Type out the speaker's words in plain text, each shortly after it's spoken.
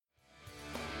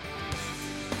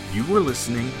You are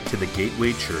listening to the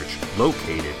Gateway Church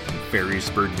located in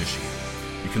Ferrysburg, Michigan.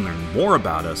 You can learn more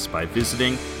about us by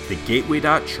visiting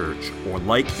thegateway.church or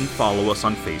like and follow us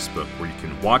on Facebook, where you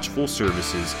can watch full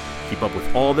services, keep up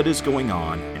with all that is going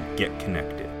on, and get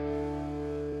connected.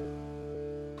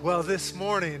 Well, this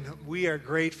morning we are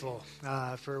grateful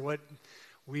for what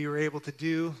we were able to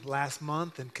do last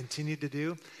month and continue to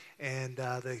do. And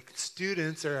the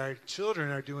students, or our children,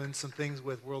 are doing some things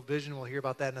with World Vision. We'll hear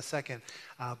about that in a second.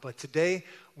 But today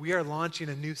we are launching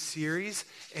a new series,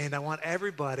 and I want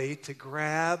everybody to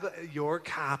grab your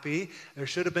copy. There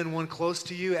should have been one close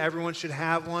to you. Everyone should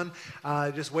have one.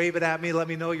 Just wave it at me. Let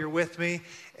me know you're with me.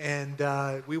 And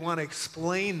we want to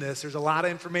explain this. There's a lot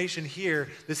of information here.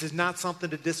 This is not something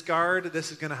to discard.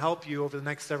 This is going to help you over the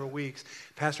next several weeks.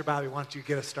 Pastor Bobby, why don't you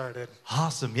get us started?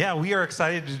 Awesome. Yeah, we are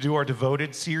excited to do our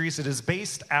Devoted series. It is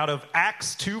based out of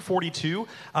Acts 2:42,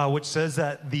 which says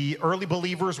that the early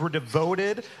believers were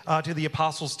devoted to the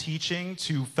apostles' teaching,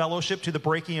 to fellowship, to the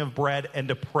breaking of bread, and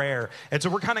to prayer. And so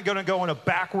we're kind of going to go in a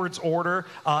backwards order.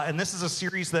 And this is a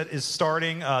series that is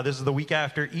starting, this is the week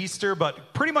after Easter,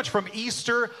 but pretty much from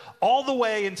Easter all the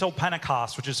way until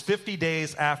Pentecost, which is 50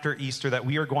 days after Easter, that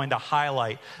we are going to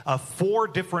highlight 4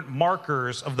 different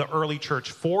markers of the early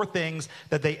church, 4 things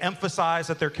that they emphasized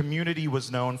that their community was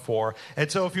known for.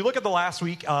 And so if you look at the last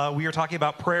week, we were talking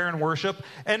about prayer and worship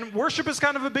is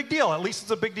kind of a big deal. At least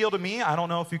it's a big deal to me. I don't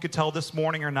know if you could tell this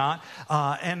morning or not.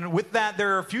 And with that,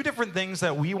 there are a few different things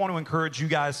that we want to encourage you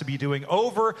guys to be doing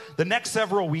over the next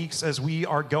several weeks as we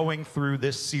are going through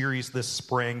this series this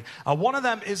spring. One of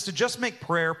them is to just make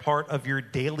prayer part of your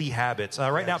daily habits.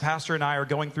 Right now, Pastor and I are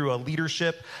going through a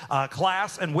leadership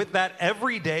class, and with that,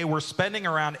 every day we're spending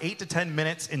around 8 to 10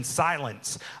 minutes in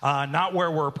silence. Not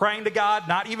where we're praying to God,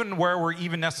 not even where we're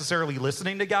even necessarily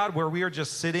listening to God, where we are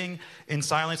just sitting in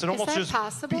silence and almost just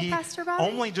possible, Pastor Bobby?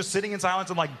 Only just sitting in silence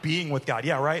and like being with God.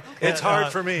 Yeah, right? Okay. It's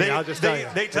hard for me. I'll just tell you.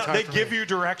 They give you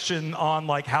direction on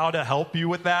like how to help you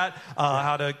with that,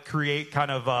 how to create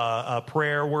kind of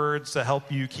prayer words to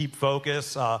help you keep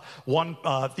focus. One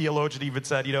theologian even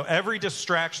said, every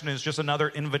distraction is just another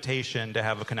invitation to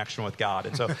have a connection with God.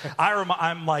 And so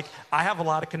I'm like, I have a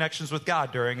lot of connections with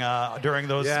God during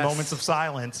those moments of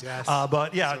silence. Yes.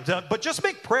 But just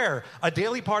make prayer a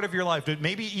daily part of your life.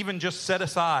 Maybe even just set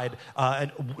aside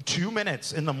 2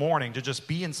 minutes in the morning to just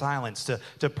be in silence,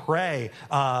 to pray,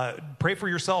 pray for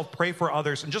yourself, pray for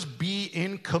others, and just be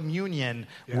in communion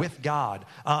with God.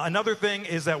 Another thing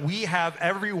is that we have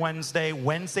every Wednesday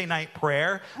night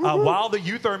prayer. While the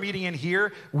youth are meeting in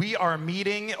here, we are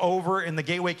meeting over in the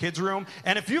Gateway Kids Room.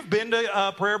 And if you've been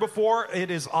to prayer before,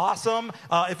 it is awesome.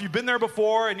 If you've been there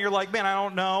before and you're like, man, I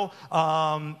don't know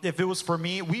if it was for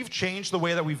me, we've changed the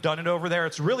way that we've done it over there.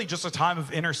 It's really just a time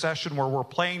of intercession where we're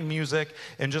playing music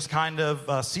and just kind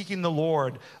of seeking the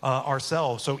Lord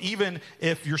ourselves. So even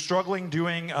if you're struggling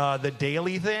doing the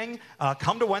daily thing,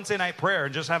 come to Wednesday night prayer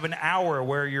and just have an hour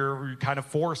where you're kind of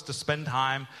forced to spend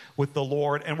time with the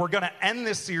Lord. And we're going to end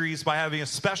this series by having a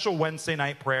special Wednesday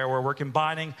night prayer where we're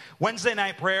combining Wednesday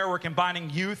night prayer, we're combining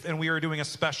youth, and we are doing a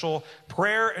special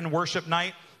prayer and worship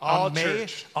night.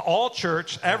 All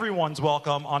church, everyone's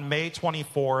welcome on May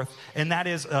 24th, and that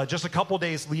is just a couple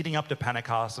days leading up to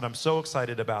Pentecost, and I'm so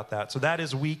excited about that. So that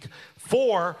is week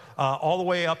 4, all the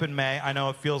way up in May. I know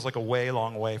it feels like a way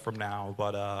long way from now,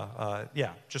 but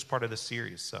just part of this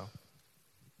series. So,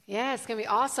 yeah, it's going to be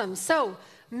awesome. So,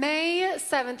 May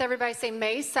 7th, everybody say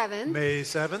May 7th. May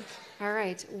 7th. All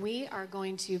right, we are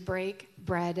going to break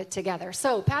bread together.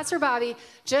 So Pastor Bobby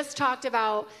just talked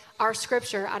about our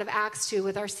scripture out of Acts 2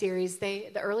 with our series.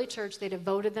 The early church, they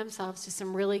devoted themselves to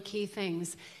some really key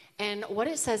things. And what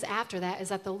it says after that is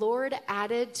that the Lord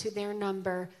added to their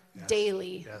number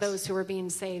daily those who were being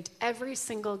saved. Every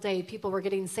single day, people were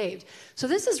getting saved. So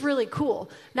this is really cool.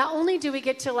 Not only do we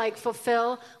get to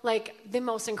fulfill the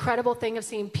most incredible thing of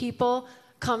seeing people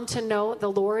come to know the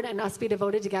Lord and us be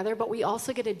devoted together, but we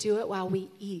also get to do it while we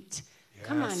eat. Yes.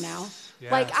 Come on now.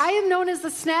 Yes. I am known as the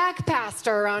snack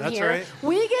pastor around here. Right.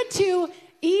 We get to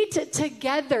eat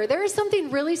together. There is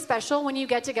something really special when you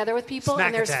get together with people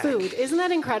and there's food. Isn't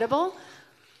that incredible?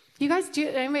 You guys,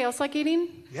 anybody else like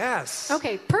eating? Yes.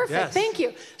 Okay, perfect. Yes. Thank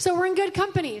you. So we're in good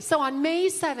company. So on May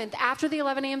 7th, after the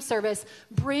 11 a.m. service,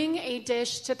 bring a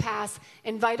dish to pass,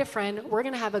 invite a friend. We're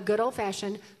going to have a good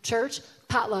old-fashioned church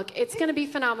potluck. It's going to be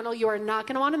phenomenal. You are not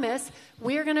going to want to miss.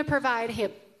 We are going to provide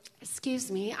Excuse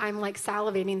me, I'm like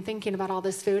salivating thinking about all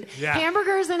this food. Yeah.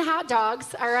 Hamburgers and hot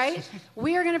dogs, all right?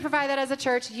 We are going to provide that as a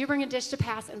church. You bring a dish to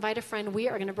pass, invite a friend. We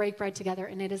are going to break bread together,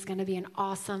 and it is going to be an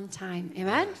awesome time.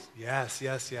 Amen? Yes.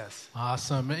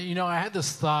 Awesome. You know, I had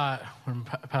this thought when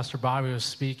Pastor Bobby was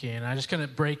speaking, and I just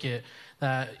couldn't break it,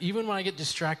 that even when I get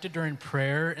distracted during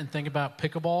prayer and think about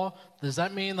pickleball, does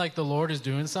that mean like the Lord is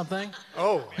doing something?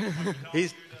 Oh,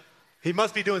 he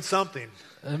must be doing something.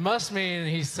 It must mean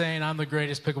he's saying I'm the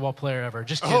greatest pickleball player ever.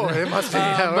 Just kidding. Oh, it must be.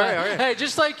 Yeah, all right. Hey,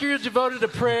 just like you're devoted to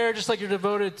prayer, just like you're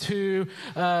devoted to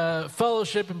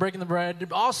fellowship and breaking the bread,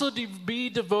 also be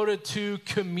devoted to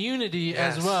community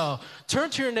as well.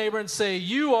 Turn to your neighbor and say,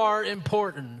 you are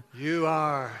important. You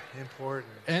are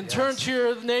important. And turn to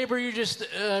your neighbor you just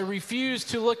refuse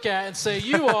to look at and say,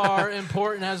 you are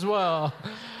important as well.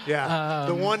 Yeah,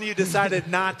 the one you decided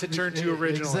not to turn to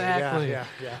originally. Exactly.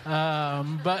 Yeah.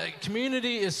 But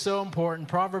community is so important.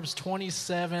 Proverbs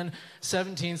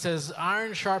 27:17 says,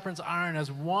 iron sharpens iron as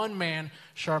one man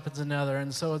sharpens another.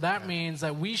 And so that means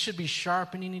that we should be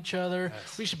sharpening each other.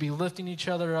 Yes. We should be lifting each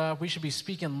other up. We should be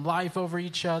speaking life over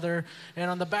each other.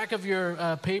 And on the back of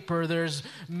your paper, there's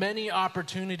many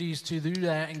opportunities to do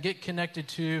that and get connected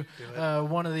to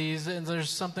one of these. And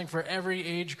there's something for every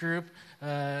age group.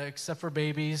 Except for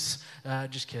babies.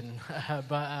 Just kidding.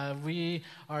 But we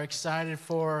are excited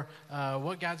for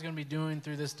what God's going to be doing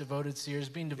through this devoted series,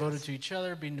 being devoted to each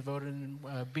other, being devoted,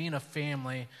 being a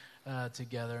family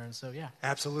together. And so, yeah.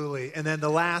 Absolutely. And then the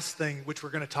last thing, which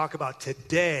we're going to talk about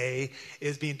today,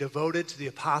 is being devoted to the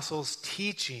apostles'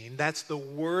 teaching. That's the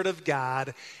Word of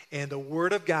God. And the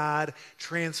Word of God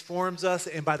transforms us.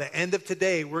 And by the end of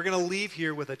today, we're going to leave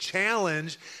here with a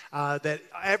challenge that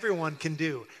everyone can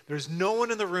do. There's no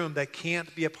one in the room that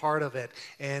can't be a part of it.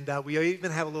 And we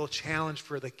even have a little challenge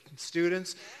for the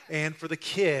students and for the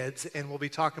kids. And we'll be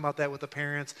talking about that with the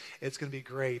parents. It's going to be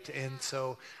great. And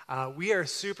so we are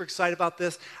super excited about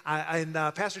this. And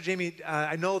Pastor Jamie,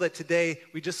 I know that today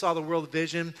we just saw the World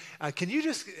Vision. Can you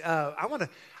just, I want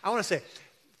to say,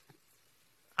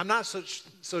 I'm not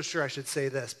so sure I should say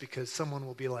this because someone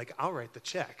will be like, I'll write the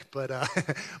check. But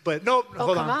no,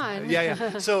 hold on.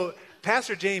 Yeah. So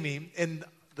Pastor Jamie and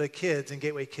the kids and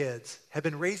Gateway Kids have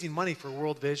been raising money for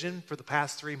World Vision for the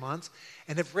past 3 months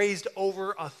and have raised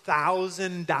over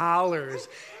 $1,000.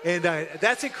 And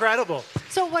that's incredible.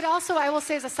 So what also I will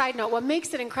say as a side note, what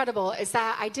makes it incredible is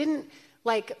that I didn't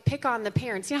pick on the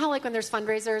parents. You know how when there's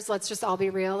fundraisers, let's just all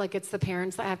be real, it's the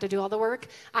parents that have to do all the work?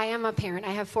 I am a parent.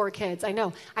 I have 4 kids. I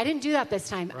know. I didn't do that this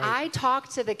time. Right. I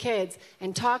talked to the kids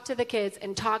and talked to the kids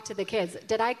and talked to the kids.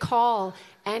 Did I call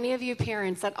any of you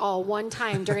parents at all one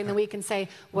time during the week and say,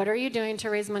 what are you doing to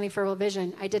raise money for World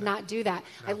Vision? I did not do that.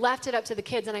 No. I left it up to the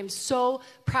kids, and I'm so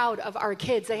proud of our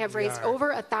kids. They have raised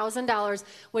over $1,000,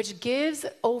 which gives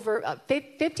over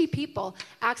 50 people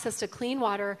access to clean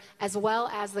water as well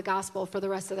as the gospel for the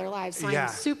rest of their lives. So I'm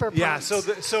super pumped. Yeah, so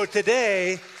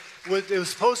today, it was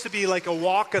supposed to be like a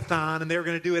walkathon, and they were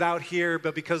going to do it out here,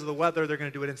 but because of the weather, they're going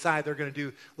to do it inside. They're going to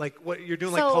do what you're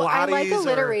doing, like Pilates. So I like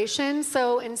alliteration.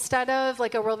 So instead of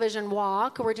like a World Vision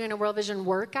walk, we're doing a World Vision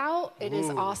workout. It is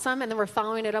awesome, and then we're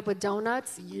following it up with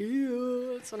donuts.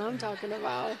 Yeah, that's what I'm talking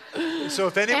about. So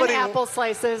if anybody and apple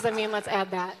slices, let's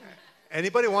add that.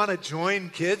 Anybody want to join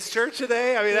kids church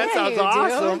today? That sounds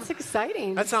awesome. It's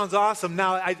exciting. That sounds awesome.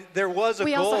 Now, there was a goal.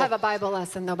 We also have a Bible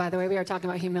lesson, though, by the way. We are talking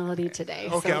about humility today.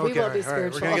 So we will be spiritual.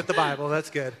 Right. We're going to get the Bible. That's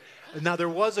good. Now, there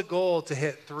was a goal to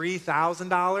hit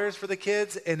 $3,000 for the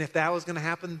kids, and if that was going to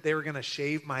happen, they were going to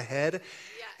shave my head.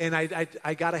 And I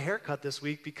got a haircut this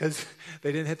week because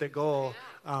they didn't hit their goal.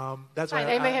 That's why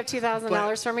they may have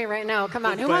 $2,000 for me right now. Come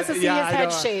on, who wants to see his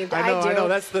head shaved? I do. I know.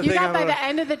 That's the thing. You got by the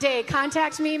end of the day.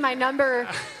 Contact me. My number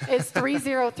is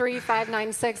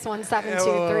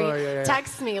 303-596-1723.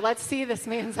 Text me. Let's see this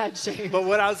man's head shaved. But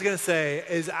what I was going to say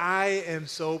is I am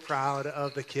so proud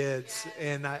of the kids,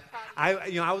 and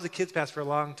I was a kids pastor for a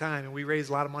long time, and we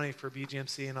raised a lot of money for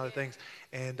BGMC and other things,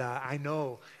 and I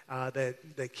know.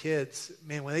 That the kids,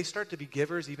 man, when they start to be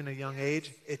givers, even at a young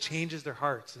age, it changes their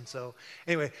hearts. And so,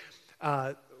 anyway,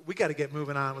 we got to get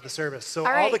moving on with the service. So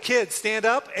all the kids stand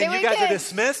up, and you guys are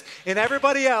dismissed. And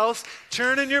everybody else,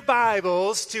 turn in your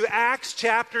Bibles to Acts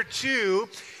chapter 2.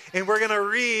 And we're going to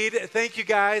read, thank you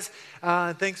guys,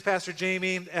 thanks Pastor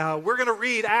Jamie. We're going to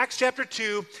read Acts chapter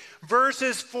 2,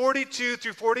 verses 42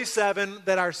 through 47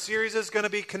 that our series is going to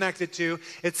be connected to.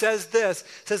 It says this,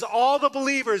 all the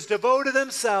believers devoted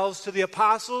themselves to the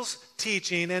apostles'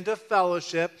 teaching and to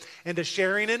fellowship and to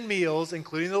sharing in meals,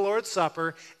 including the Lord's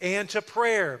Supper, and to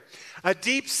prayer. A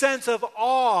deep sense of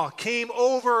awe came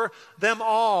over them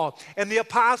all, and the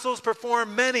apostles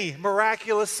performed many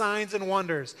miraculous signs and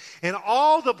wonders. And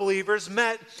all the believers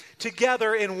met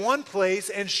together in one place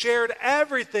and shared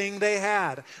everything they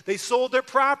had. They sold their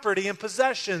property and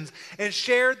possessions and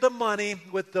shared the money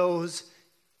with those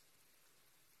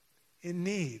in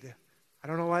need. I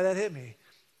don't know why that hit me.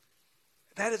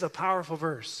 That is a powerful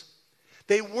verse.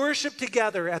 They worshiped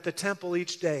together at the temple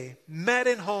each day, met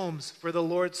in homes for the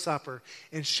Lord's Supper,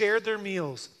 and shared their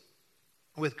meals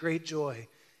with great joy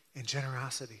and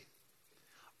generosity.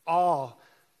 All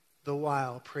the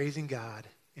while praising God,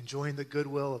 enjoying the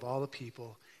goodwill of all the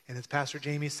people. And as Pastor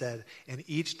Jamie said, and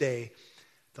each day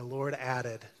the Lord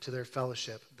added to their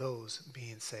fellowship those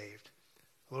being saved.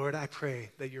 Lord, I pray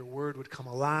that your word would come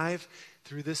alive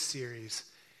through this series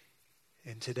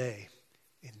and today.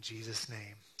 In Jesus'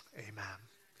 name, amen.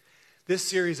 This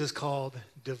series is called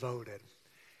Devoted.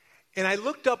 And I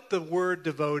looked up the word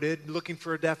devoted, looking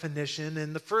for a definition,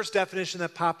 and the first definition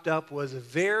that popped up was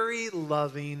very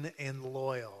loving and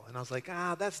loyal. And I was like,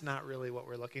 that's not really what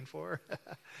we're looking for.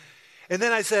 And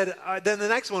then I said, then the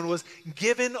next one was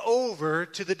given over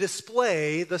to the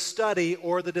display, the study,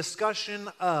 or the discussion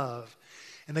of.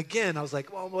 And again, I was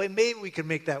like, well, maybe we can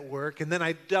make that work. And then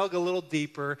I dug a little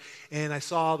deeper, and I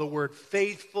saw the word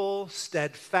faithful,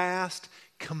 steadfast,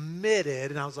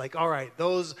 committed. And I was like, all right,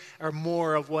 those are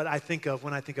more of what I think of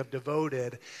when I think of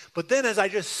devoted. But then as I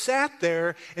just sat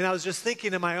there, and I was just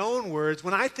thinking in my own words,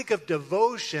 when I think of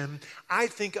devotion, I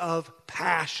think of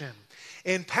passion.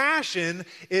 And passion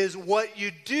is what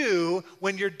you do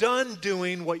when you're done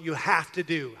doing what you have to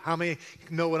do. How many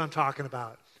know what I'm talking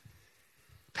about?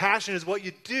 Passion is what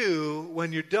you do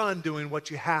when you're done doing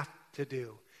what you have to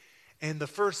do. And the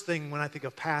first thing when I think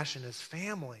of passion is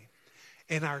family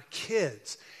and our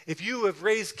kids. If you have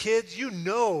raised kids, you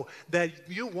know that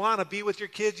you want to be with your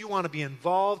kids. You want to be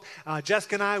involved.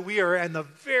 Jessica and I, we are in the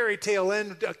very tail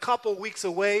end, a couple weeks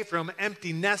away from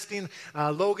empty nesting.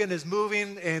 Logan is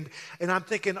moving, and I'm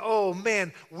thinking, oh,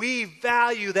 man, we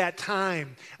value that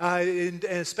time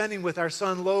in spending with our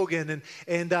son Logan,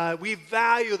 and we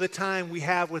value the time we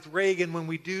have with Reagan when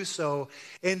we do so.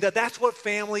 And that's what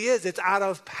family is. It's out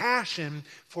of passion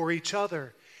for each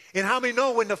other. And how many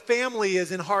know when the family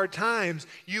is in hard times,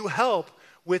 you help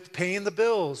with paying the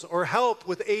bills or help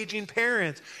with aging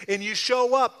parents. And you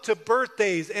show up to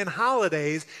birthdays and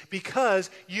holidays because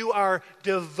you are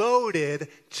devoted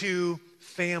to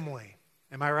family.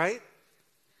 Am I right?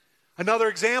 Another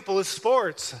example is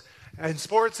sports. And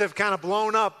sports have kind of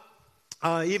blown up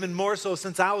even more so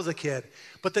since I was a kid.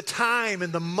 But the time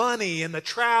and the money and the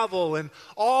travel and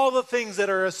all the things that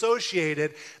are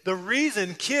associated, the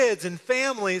reason kids and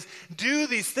families do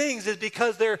these things is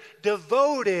because they're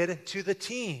devoted to the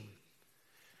team.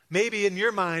 Maybe in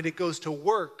your mind it goes to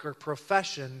work or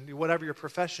profession, whatever your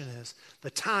profession is.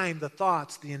 The time, the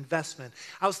thoughts, the investment.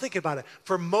 I was thinking about it.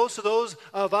 For most of those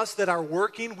of us that are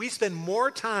working, we spend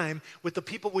more time with the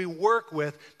people we work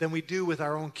with than we do with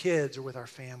our own kids or with our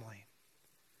family.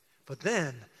 But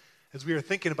then, as we were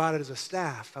thinking about it as a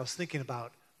staff, I was thinking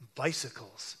about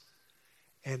bicycles.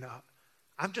 And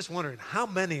I'm just wondering, how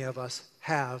many of us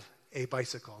have a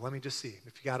bicycle? Let me just see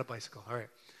if you got a bicycle. All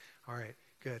right,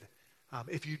 good.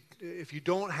 If you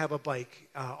don't have a bike,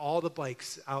 all the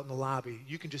bikes out in the lobby,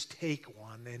 you can just take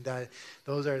one, and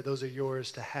those are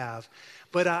yours to have.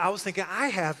 But I was thinking, I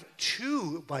have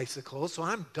 2 bicycles, so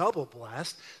I'm double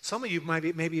blessed. Some of you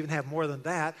maybe even have more than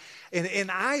that.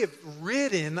 And I have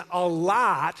ridden a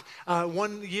lot.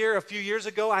 A few years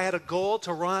ago, I had a goal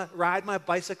to ride my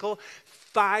bicycle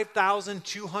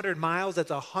 5,200 miles.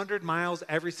 That's 100 miles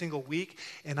every single week,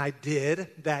 and I did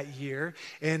that year,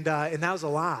 and that was a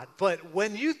lot. But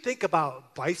when you think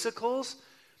about bicycles,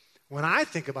 when I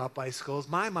think about bicycles,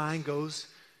 my mind goes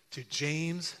to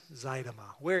James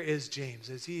Zeidema. Where is James?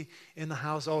 Is he in the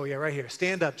house? Oh, yeah, right here.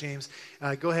 Stand up, James.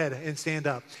 Go ahead and stand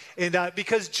up. And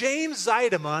because James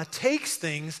Zeidema takes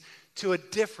things to a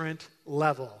different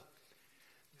level.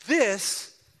 This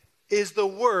is the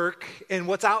work and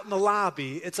what's out in the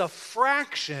lobby. It's a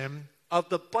fraction of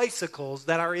the bicycles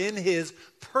that are in his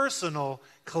personal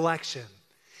collection.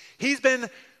 He's been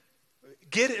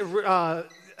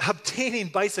obtaining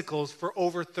bicycles for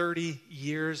over 30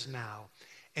 years now.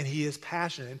 And he is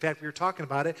passionate. In fact, we were talking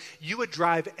about it. You would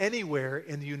drive anywhere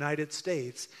in the United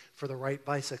States for the right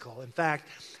bicycle. In fact,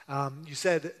 you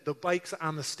said the bikes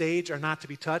on the stage are not to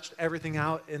be touched. Everything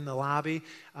out in the lobby,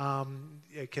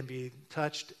 it can be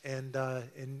touched, and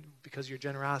because of your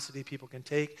generosity, people can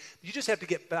take. You just have to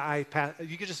get by.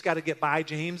 You just got to get by,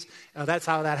 James. That's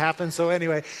how that happens. So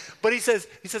anyway, but he says,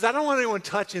 I don't want anyone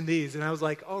touching these. And I was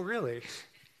like, oh, really?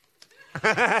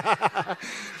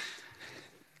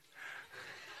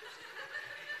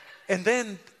 And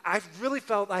then I really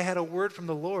felt I had a word from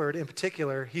the Lord in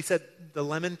particular. He said the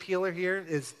lemon peeler here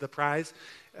is the prize.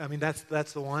 I mean,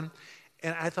 that's the one.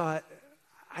 And I thought,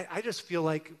 I just feel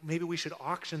like maybe we should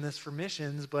auction this for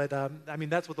missions. But, I mean,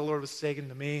 that's what the Lord was saying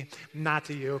to me. Not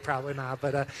to you, probably not.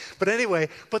 But anyway,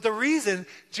 but the reason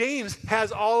James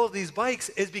has all of these bikes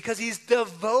is because he's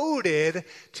devoted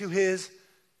to his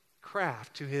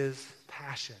craft, to his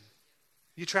passion.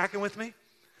 You tracking with me?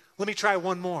 Let me try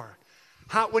one more.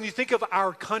 When you think of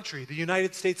our country, the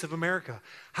United States of America,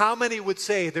 how many would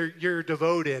say you're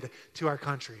devoted to our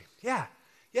country? Yeah,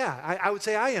 I would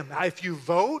say I am. If you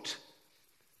vote,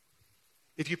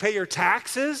 if you pay your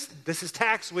taxes, this is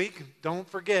tax week, don't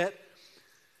forget.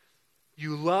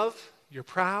 You love, you're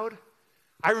proud.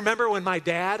 I remember when my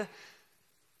dad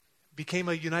became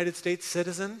a United States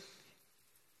citizen.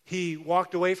 He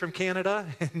walked away from Canada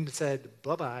and said,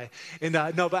 bye-bye. And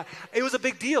no, but it was a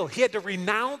big deal. He had to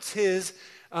renounce his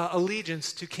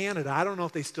allegiance to Canada. I don't know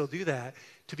if they still do that,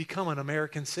 to become an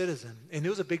American citizen. And it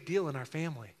was a big deal in our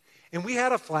family. And we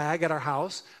had a flag at our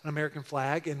house, an American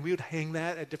flag, and we would hang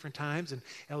that at different times, and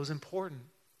it was important.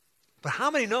 But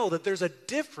how many know that there's a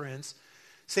difference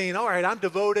saying, all right, I'm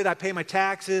devoted, I pay my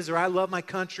taxes, or I love my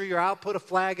country, or I'll put a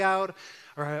flag out,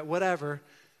 or whatever,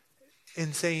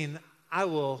 and saying, I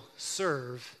will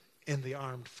serve in the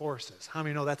armed forces. How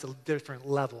many know that's a different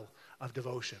level of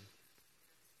devotion?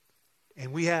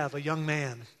 And we have a young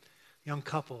man, young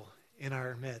couple in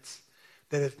our midst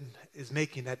that is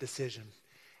making that decision.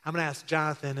 I'm going to ask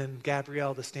Jonathan and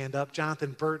Gabrielle to stand up.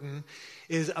 Jonathan Burton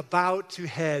is about to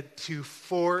head to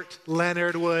Fort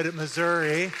Leonard Wood,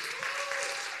 Missouri.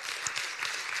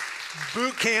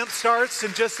 Boot camp starts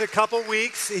in just a couple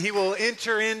weeks. He will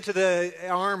enter into the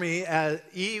Army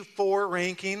at E4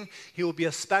 ranking. He will be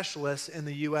a specialist in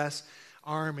the U.S.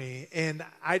 Army. And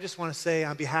I just want to say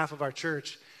on behalf of our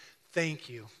church, thank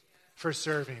you for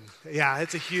serving. Yeah,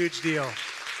 it's a huge deal.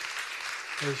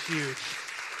 It's huge.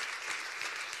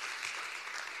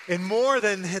 And more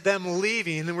than them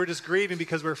leaving, and we're just grieving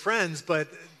because we're friends, but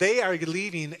they are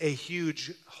leaving a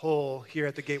huge hole here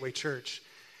at the Gateway Church.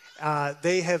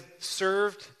 They have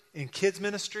served in kids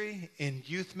ministry, in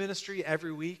youth ministry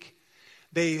every week.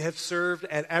 They have served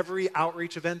at every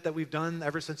outreach event that we've done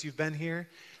ever since you've been here.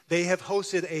 They have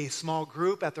hosted a small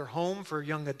group at their home for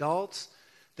young adults.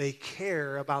 They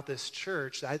care about this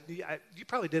church. You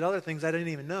probably did other things I didn't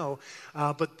even know,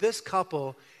 but this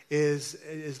couple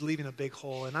is leaving a big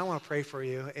hole, and I want to pray for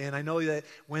you. And I know that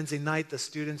Wednesday night the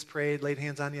students prayed, laid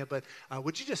hands on you, but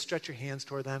would you just stretch your hands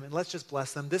toward them, and let's just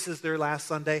bless them. This is their last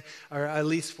Sunday, or at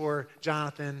least for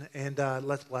Jonathan, and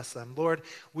let's bless them. Lord,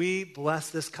 we bless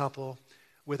this couple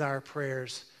with our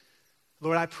prayers.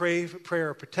 Lord, I pray for prayer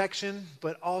of protection,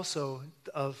 but also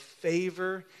of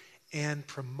favor and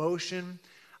promotion.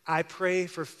 I pray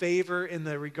for favor in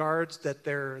the regards that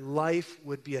their life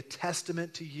would be a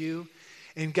testament to you.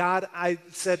 And God, I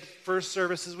said first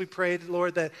service as we prayed,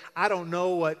 Lord, that I don't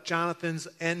know what Jonathan's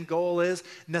end goal is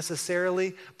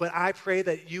necessarily, but I pray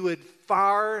that you would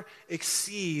far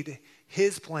exceed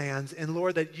his plans, and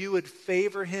Lord, that you would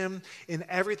favor him in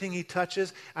everything he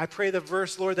touches. I pray the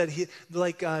verse, Lord, that he,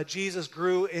 like Jesus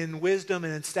grew in wisdom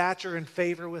and in stature and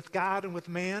favor with God and with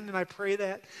man, and I pray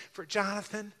that for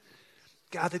Jonathan,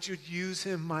 God, that you'd use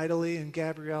him mightily, and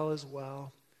Gabrielle as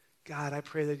well. God, I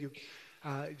pray that you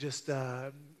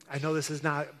I know this is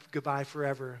not goodbye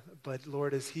forever, but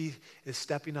Lord, as he is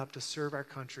stepping up to serve our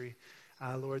country,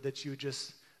 Lord, that you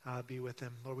just be with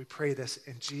him. Lord, we pray this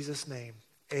in Jesus' name.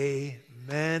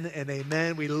 Amen and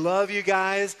amen. We love you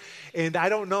guys. And I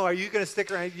don't know, are you going to stick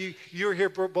around? You were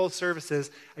here for both services.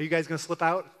 Are you guys going to slip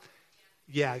out?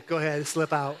 Yeah, go ahead,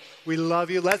 slip out. We love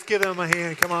you. Let's give them a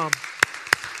hand. Come on.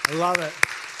 I love it.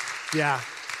 Yeah.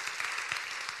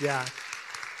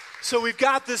 So we've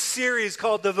got this series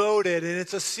called Devoted, and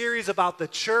it's a series about the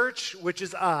church, which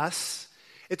is us.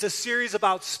 It's a series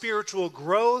about spiritual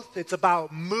growth. It's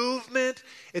about movement.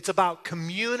 It's about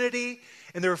community.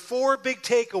 And there are 4 big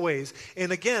takeaways.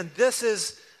 And again, this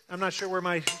is, I'm not sure where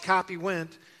my copy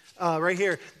went. right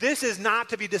here. This is not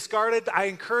to be discarded. I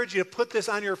encourage you to put this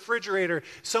on your refrigerator,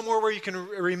 somewhere where you can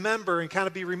remember and kind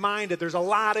of be reminded. There's a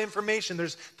lot of information.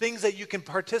 There's things that you can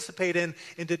participate in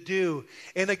and to do.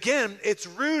 And again, it's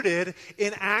rooted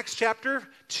in Acts chapter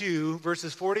 2,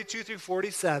 verses 42 through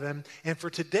 47. And for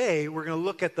today, we're going to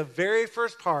look at the very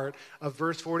first part of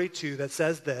verse 42 that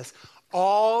says this: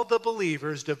 all the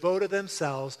believers devoted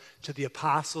themselves to the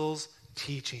apostles'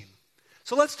 teaching.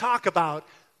 So let's talk about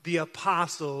the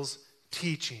apostles'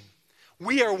 teaching.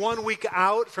 We are 1 week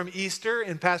out from Easter,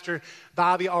 and Pastor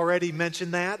Bobby already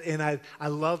mentioned that, and I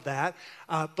love that.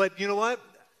 But you know what?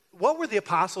 What were the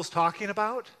apostles talking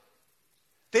about?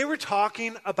 They were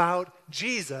talking about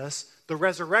Jesus, the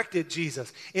resurrected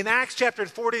Jesus. In Acts chapter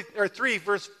 3,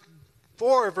 verse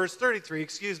 4, verse 33,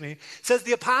 it says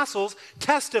the apostles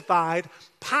testified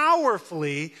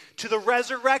powerfully to the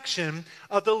resurrection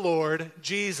of the Lord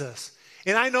Jesus.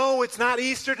 And I know it's not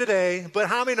Easter today, but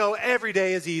how many know every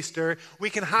day is Easter? We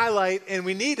can highlight and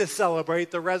we need to celebrate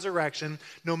the resurrection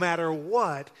no matter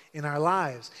what in our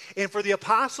lives. And for the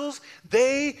apostles,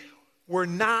 they were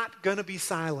not going to be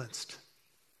silenced.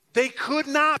 They could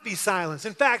not be silenced.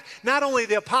 In fact, not only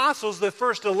the apostles, the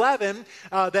first 11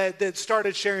 that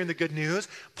started sharing the good news,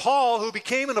 Paul, who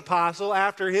became an apostle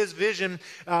after his vision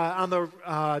on the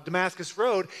Damascus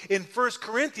Road, in 1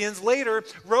 Corinthians later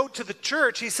wrote to the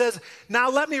church, he says, now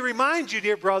let me remind you,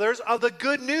 dear brothers, of the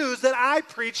good news that I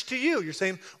preached to you. You're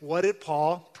saying, what did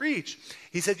Paul preach?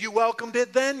 He said, you welcomed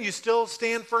it then, you still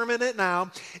stand firm in it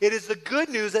now. It is the good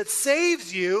news that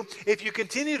saves you if you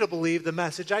continue to believe the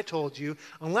message I told you,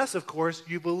 unless, of course,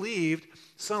 you believed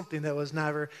something that was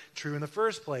never true in the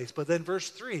first place. But then verse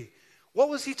 3, what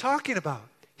was he talking about?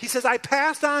 He says, I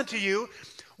passed on to you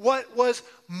what was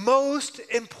most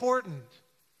important.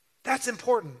 That's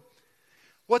important.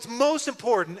 What's most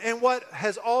important and what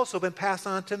has also been passed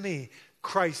on to me.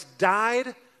 Christ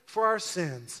died for our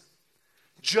sins.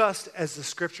 Just as the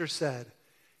scripture said,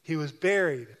 he was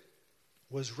buried,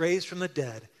 was raised from the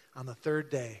dead on the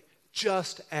third day,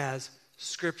 just as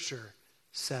scripture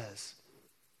says.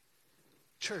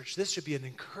 Church, this should be an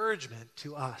encouragement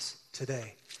to us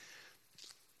today.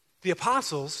 The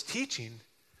apostles' teaching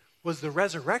was the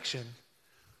resurrection,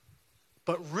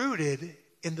 but rooted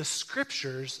in the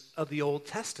scriptures of the Old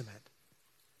Testament.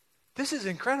 This is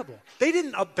incredible. They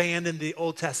didn't abandon the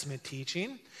Old Testament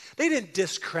teaching. They didn't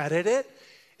discredit it.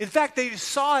 In fact, they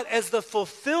saw it as the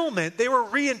fulfillment. They were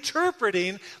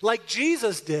reinterpreting like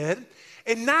Jesus did.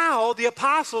 And now the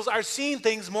apostles are seeing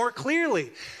things more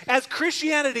clearly. As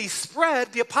Christianity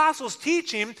spread, the apostles'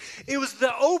 teaching, it was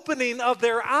the opening of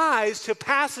their eyes to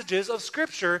passages of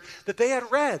Scripture that they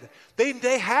had read.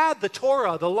 They had the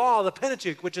Torah, the law, the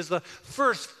Pentateuch, which is the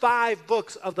first 5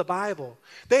 books of the Bible.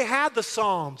 They had the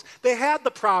Psalms. They had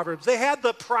the Proverbs. They had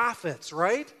the prophets,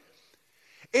 right?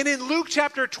 And in Luke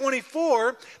chapter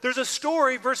 24, there's a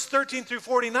story, verse 13 through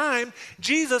 49.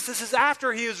 Jesus, this is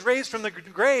after he was raised from the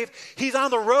grave, he's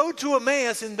on the road to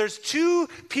Emmaus, and there's 2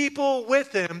 people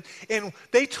with him, and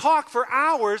they talk for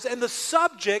hours, and the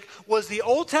subject was the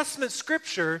Old Testament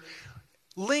scripture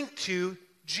linked to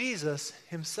Jesus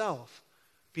himself,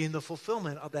 being the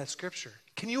fulfillment of that scripture.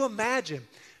 Can you imagine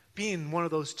being one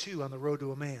of those 2 on the road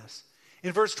to Emmaus?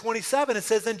 In verse 27, it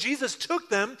says, then Jesus took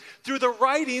them through the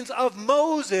writings of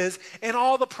Moses and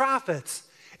all the prophets,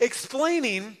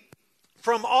 explaining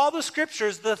from all the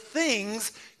scriptures the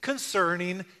things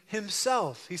concerning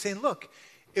himself. He's saying, look,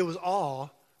 it was all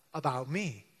about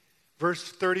me.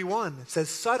 Verse 31, it says,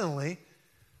 suddenly,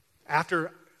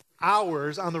 after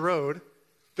hours on the road,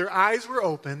 their eyes were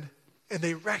opened and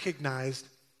they recognized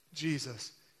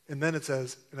Jesus. And then it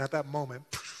says, and at that moment,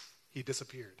 he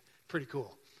disappeared. Pretty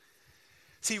cool.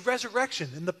 See, resurrection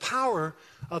and the power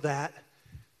of that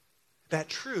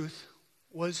truth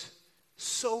was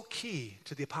so key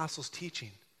to the apostles'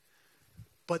 teaching.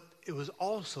 But it was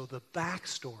also the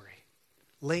backstory,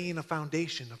 laying a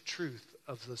foundation of truth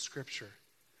of the scripture.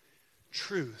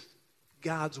 Truth,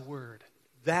 God's word.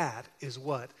 That is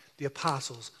what the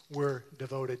apostles were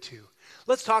devoted to.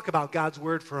 Let's talk about God's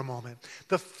word for a moment.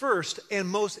 The first and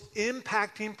most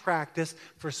impacting practice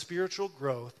for spiritual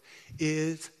growth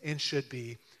is and should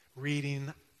be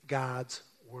reading God's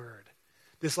word.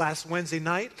 This last Wednesday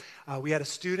night, we had a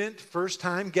student,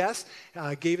 first-time guest,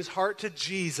 gave his heart to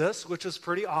Jesus, which was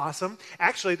pretty awesome.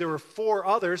 Actually, there were 4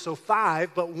 others, so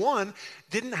 5, but 1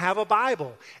 didn't have a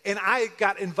Bible. And I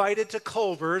got invited to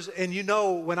Culver's, and you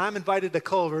know when I'm invited to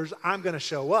Culver's, I'm going to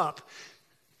show up.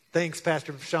 Thanks,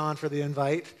 Pastor Sean, for the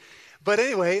invite. But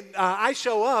anyway, I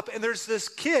show up, and there's this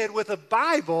kid with a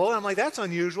Bible, and I'm like, that's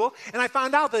unusual. And I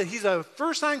found out that he's a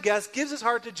first-time guest, gives his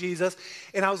heart to Jesus,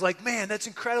 and I was like, man, that's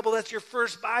incredible. That's your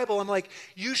first Bible. I'm like,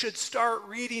 you should start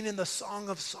reading in the Song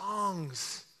of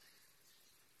Songs.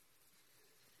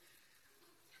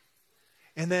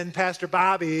 And then Pastor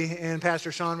Bobby and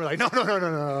Pastor Sean were like,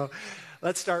 no.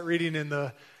 Let's start reading in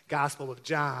the Gospel of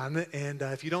John. And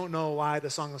if you don't know why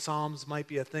the Song of Psalms might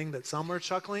be a thing that some are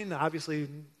chuckling, obviously,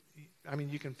 I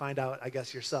mean, you can find out, I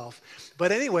guess, yourself.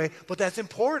 But anyway, that's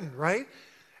important, right?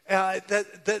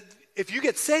 That if you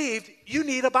get saved, you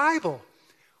need a Bible.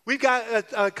 We've got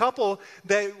a couple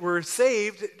that were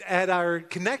saved at our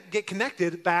Get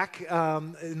Connected back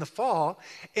in the fall,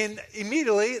 and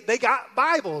immediately they got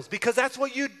Bibles because that's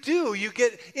what you do. You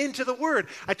get into the Word.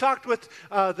 I talked with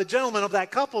the gentleman of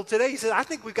that couple today. He said, I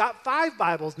think we've got 5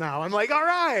 Bibles now. I'm like, all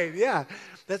right, yeah,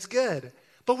 that's good.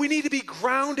 But we need to be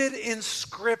grounded in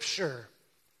Scripture.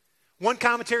 One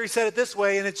commentary said it this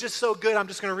way, and it's just so good, I'm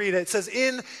just going to read it. It says,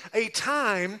 in a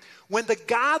time when the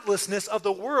godlessness of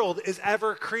the world is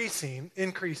ever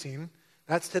increasing,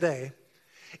 that's today,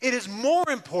 it is more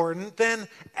important than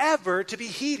ever to be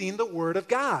heeding the Word of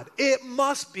God. It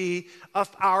must be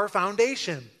our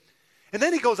foundation. And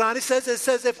then he goes on, it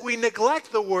says, if we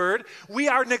neglect the Word, we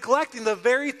are neglecting the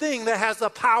very thing that has the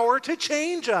power to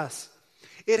change us.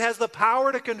 It has the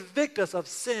power to convict us of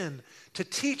sin, to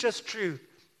teach us truth,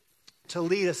 to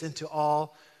lead us into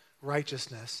all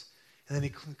righteousness. And then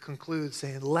he concludes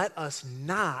saying, let us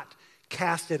not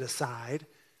cast it aside,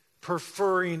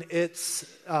 preferring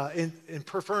instead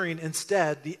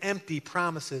the empty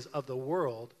promises of the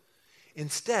world.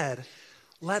 Instead,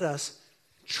 let us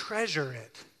treasure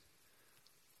it.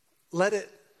 Let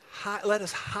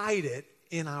us hide it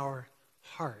in our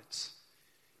hearts.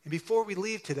 And before we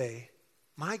leave today,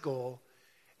 my goal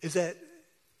is that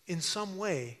in some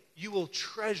way you will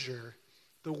treasure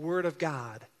the Word of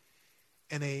God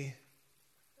in a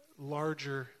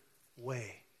larger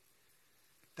way.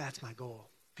 That's my goal.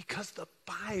 Because the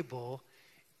Bible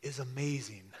is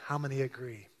amazing. How many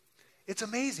agree? It's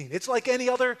amazing. It's like any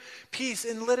other piece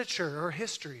in literature or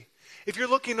history. If you're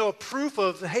looking to a proof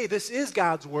of, hey, this is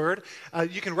God's Word,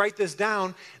 you can write this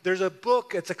down. There's a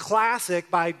book, it's a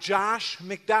classic by Josh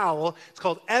McDowell. It's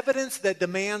called Evidence That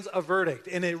Demands a Verdict.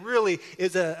 And it really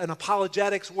is an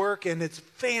apologetics work, and it's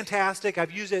fantastic.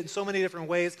 I've used it in so many different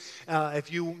ways.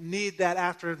 If you need that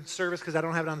after service, because I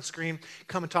don't have it on the screen,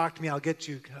 come and talk to me. I'll get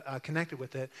you connected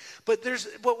with it. But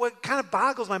what kind of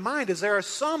boggles my mind is there are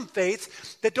some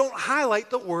faiths that don't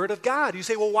highlight the Word of God. You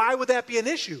say, well, why would that be an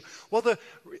issue? Well, the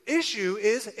issue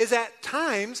is at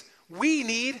times we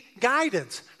need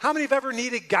guidance. How many have ever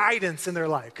needed guidance in their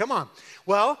life? Come on.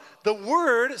 Well, the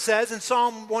Word says in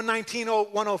Psalm 119,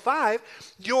 105,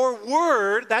 your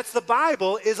Word, that's the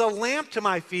Bible, is a lamp to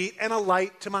my feet and a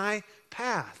light to my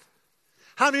path.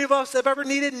 How many of us have ever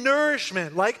needed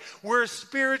nourishment, like we're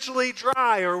spiritually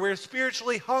dry or we're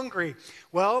spiritually hungry?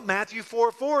 Well, Matthew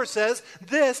 4:4 says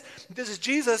this is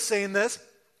Jesus saying this.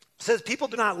 It says people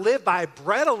do not live by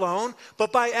bread alone,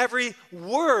 but by every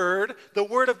word, the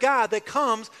Word of God that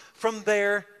comes from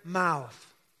their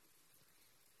mouth.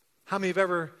 How many have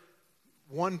ever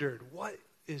wondered, what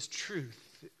is truth?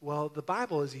 Well, the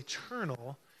Bible is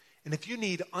eternal, and if you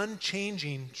need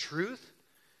unchanging truth,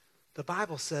 the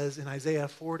Bible says in Isaiah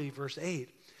 40, verse 8,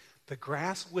 the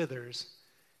grass withers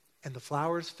and the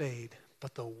flowers fade,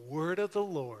 but the word of the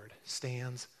Lord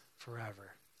stands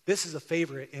forever. This is a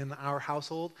favorite in our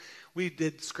household. We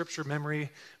did scripture memory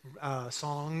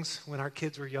songs when our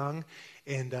kids were young,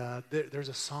 and there's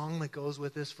a song that goes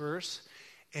with this verse,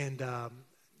 and I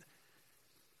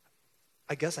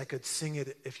guess I could sing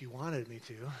it if you wanted me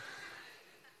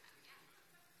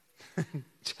to.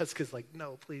 Jessica's like,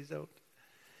 no, please don't.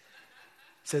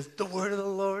 It says, the word of the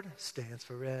Lord stands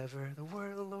forever, the word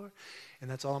of the Lord. And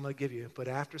that's all I'm going to give you. But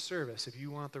after service, if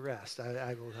you want the rest,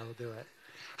 I will do it.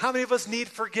 How many of us need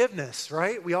forgiveness,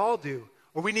 right? We all do.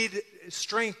 Or we need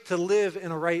strength to live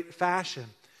in a right fashion.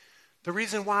 The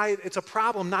reason why it's a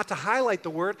problem not to highlight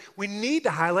the word, we need to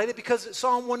highlight it because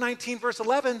Psalm 119 verse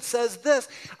 11 says this,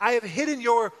 I have hidden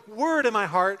your word in my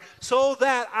heart so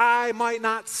that I might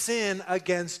not sin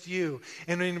against you.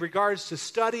 And in regards to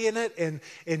studying it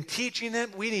and teaching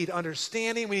it, we need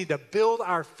understanding. We need to build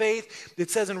our faith.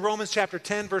 It says in Romans chapter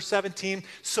 10 verse 17,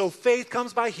 so faith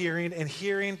comes by hearing and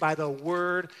hearing by the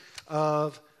word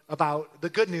about the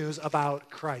good news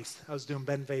about Christ. I was doing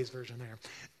Ben Vegh's version there.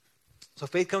 So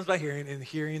faith comes by hearing and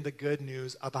hearing the good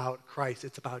news about Christ.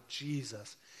 It's about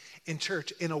Jesus. In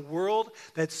church, in a world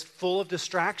that's full of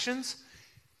distractions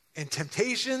and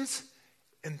temptations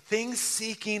and things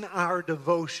seeking our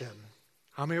devotion,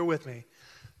 How many are with me?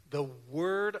 The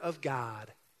Word of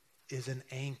God is an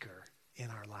anchor in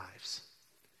our lives.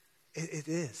 It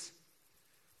is.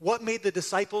 What made the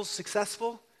disciples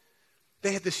successful?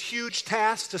 They had this huge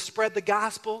task to spread the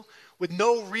gospel with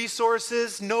no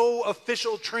resources, no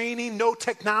official training, no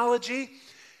technology.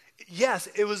 Yes,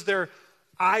 it was their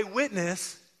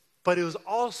eyewitness, but it was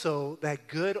also that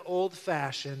good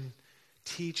old-fashioned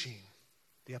teaching,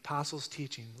 the apostles'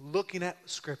 teaching, looking at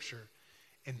Scripture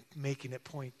and making it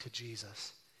point to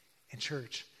Jesus. And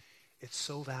church, it's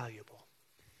so valuable.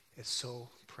 It's so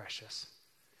precious.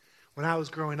 When I was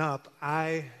growing up,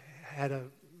 I had a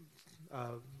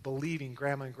believing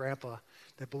grandma and grandpa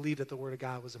that believed that the Word of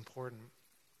God was important.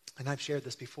 And I've shared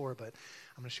this before, but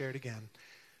I'm going to share it again.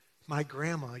 My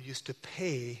grandma used to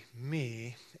pay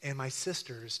me and my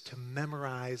sisters to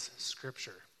memorize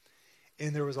Scripture.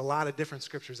 And there was a lot of different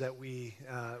scriptures that we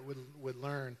would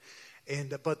learn.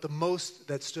 But the most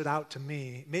that stood out to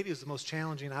me, maybe it was the most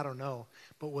challenging, I don't know,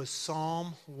 but was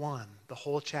Psalm 1, the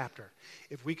whole chapter.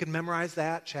 If we could memorize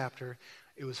that chapter,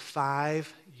 it was $5,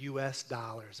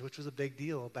 which was a big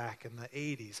deal back in the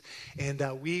 80s. And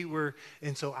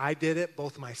so I did it.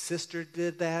 Both my sister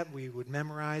did that. We would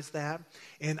memorize that.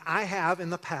 And I have in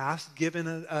the past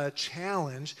given a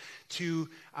challenge to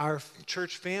our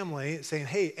church family saying,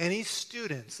 hey, any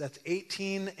students that's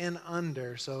 18 and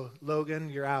under, so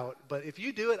Logan, you're out. But if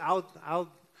you do it,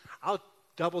 I'll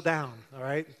double down, all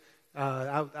right?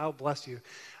 I'll bless you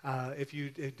if you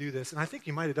do this. And I think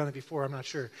you might have done it before, I'm not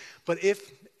sure. But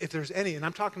if there's any, and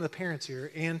I'm talking to the parents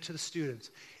here and to the students,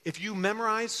 if you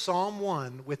memorize Psalm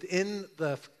 1 within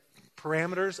the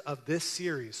parameters of this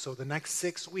series, so the next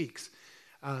 6 weeks,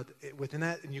 within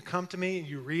that, and you come to me and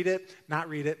you read it, not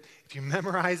read it, if you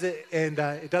memorize it, and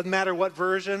it doesn't matter what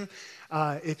version,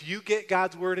 if you get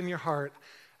God's word in your heart,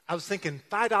 I was thinking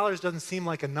 $5 doesn't seem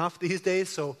like enough these days,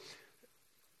 so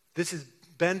this is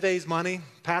Ben Vegh's money,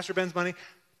 Pastor Ben's money,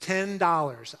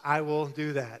 $10. I will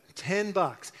do that.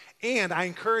 $10. And I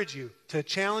encourage you to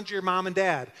challenge your mom and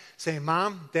dad, saying,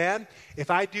 Mom, Dad,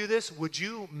 if I do this, would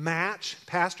you match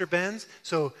Pastor Ben's?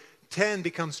 So 10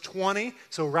 becomes 20.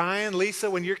 So Ryan,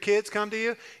 Lisa, when your kids come to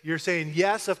you, you're saying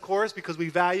yes, of course, because we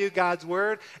value God's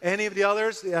word. Any of the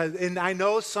others, and I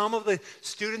know some of the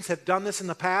students have done this in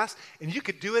the past, and you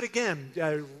could do it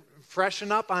again.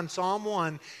 Freshen up on Psalm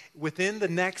 1 within the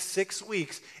next 6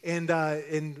 weeks,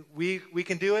 and we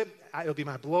can do it. It'll be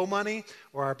my blow money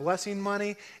or our blessing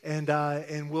money, and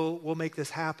we'll make this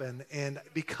happen. And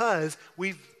because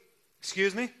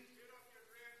excuse me?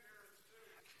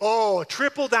 Oh,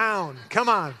 triple down. Come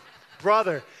on,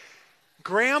 brother.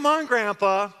 Grandma and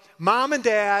grandpa, mom and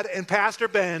dad, and Pastor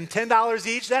Ben, $10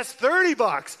 each. That's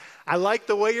 $30. I like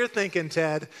the way you're thinking,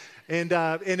 Ted. And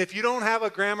if you don't have a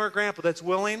grandma or grandpa that's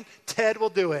willing, Ted will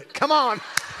do it. Come on.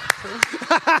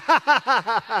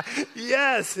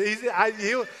 Yes,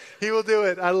 he will do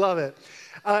it. I love it.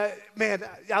 Man,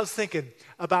 I was thinking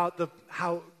about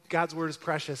how God's word is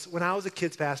precious. When I was a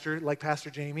kids pastor, like Pastor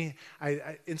Jamie,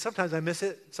 and sometimes I miss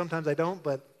it, sometimes I don't,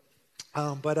 but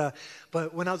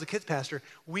when I was a kids pastor,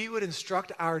 we would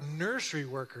instruct our nursery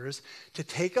workers to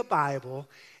take a Bible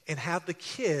and have the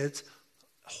kids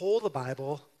hold the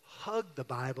Bible, hug the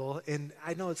Bible, and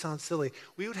I know it sounds silly.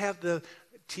 We would have the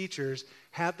teachers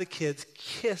have the kids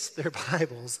kiss their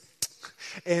Bibles,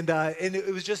 and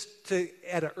it was just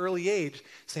at an early age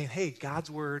saying, hey,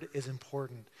 God's word is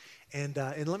important. And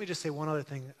let me just say one other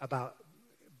thing about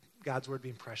God's word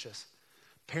being precious.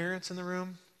 Parents in the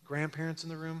room, grandparents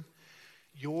in the room,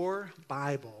 your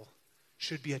Bible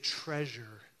should be a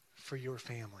treasure for your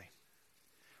family.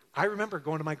 I remember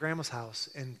going to my grandma's house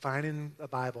and finding a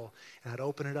Bible, and I'd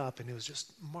open it up, and it was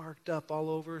just marked up all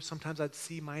over. Sometimes I'd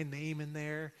see my name in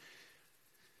there,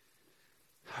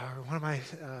 or one of my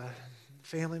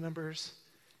family members.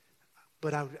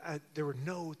 But there were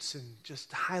notes and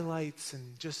just highlights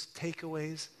and just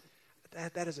takeaways.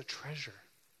 That is a treasure.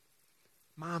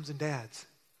 Moms and dads,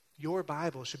 your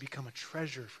Bible should become a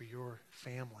treasure for your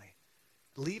family.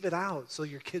 Leave it out so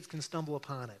your kids can stumble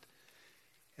upon it.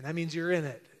 And that means you're in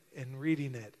it and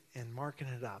reading it and marking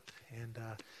it up. And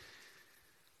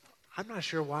I'm not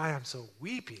sure why I'm so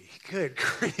weepy. Good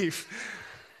grief.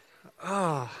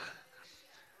 Oh.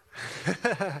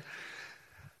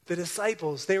 The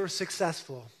disciples, they were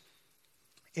successful.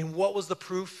 And what was the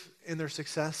proof in their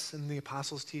success in the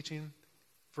apostles' teaching?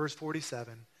 Verse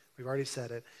 47, we've already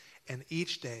said it. And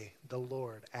each day the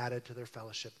Lord added to their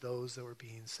fellowship those that were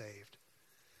being saved.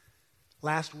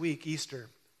 Last week, Easter,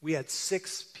 we had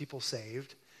 6 people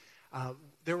saved.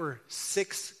 There were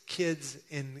 6 kids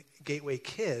in Gateway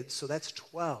Kids, so that's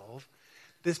 12.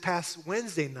 This past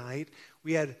Wednesday night,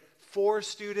 we had 4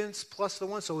 students plus the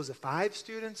one. So was it 5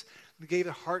 students who gave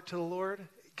their heart to the Lord?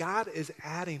 God is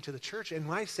adding to the church. And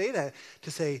when I say that,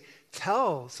 to say,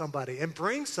 tell somebody and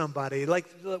bring somebody, like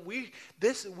we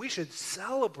should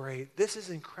celebrate. This is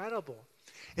incredible.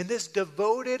 In this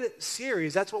devoted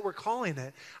series, that's what we're calling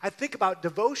it. I think about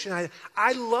devotion.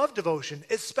 I love devotion,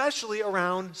 especially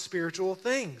around spiritual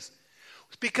things.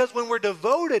 Because when we're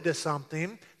devoted to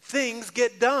something, things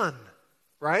get done,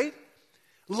 right?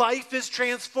 Life is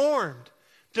transformed.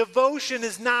 Devotion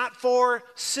is not for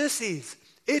sissies.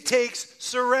 It takes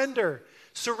surrender.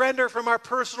 Surrender from our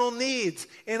personal needs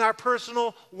and our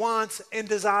personal wants and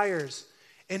desires.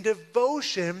 In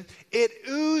devotion, it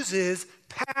oozes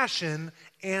passion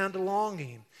and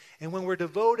longing. And when we're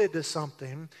devoted to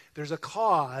something, there's a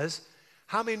cause.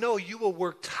 How many know you will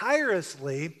work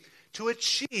tirelessly to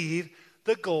achieve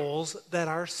the goals that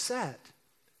are set?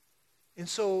 And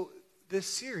so this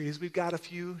series, we've got a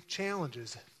few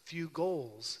challenges, a few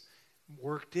goals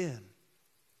worked in.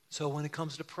 So when it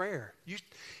comes to prayer, you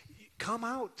come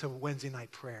out to Wednesday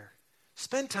night prayer.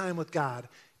 Spend time with God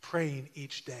praying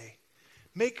each day.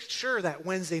 Make sure that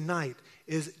Wednesday night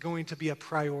is going to be a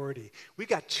priority. We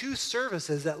got 2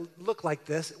 services that look like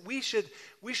this. We should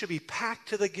be packed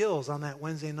to the gills on that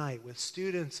Wednesday night with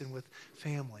students and with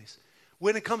families.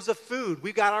 When it comes to food,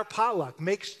 we got our potluck.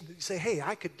 Say, hey,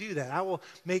 I could do that. I will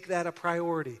make that a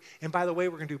priority. And by the way,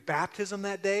 we're going to do baptism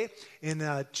that day.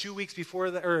 In 2 weeks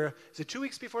before that, or is it 2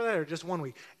 weeks before that, or just 1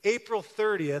 week? April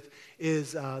 30th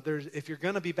is if you're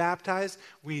going to be baptized,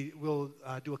 we will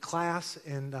do a class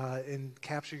and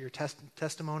capture your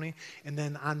testimony. And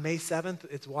then on May 7th,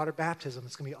 it's water baptism.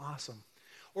 It's going to be awesome.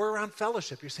 Or around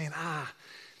fellowship, you're saying, I'm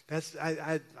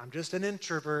just an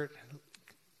introvert.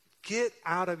 Get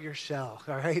out of your shell,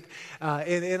 all right?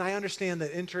 And I understand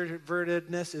that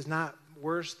introvertedness is not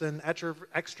worse than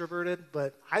extroverted,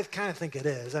 but I kind of think it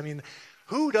is. I mean,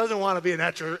 who doesn't want to be an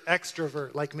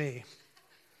extrovert like me?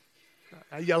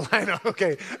 Yeah, I know,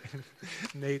 okay.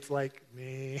 Nate's like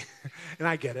me. And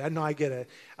I get it. I know I get it.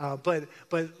 But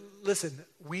listen,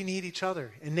 we need each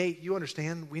other. And Nate, you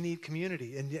understand, we need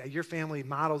community. And your family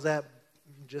models that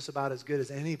just about as good as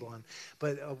anyone.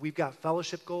 But we've got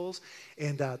fellowship goals,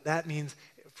 and that means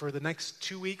for the next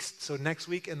 2 weeks, so next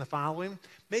week and the following,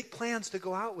 make plans to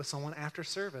go out with someone after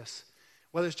service,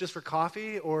 whether it's just for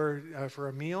coffee or for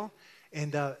a meal,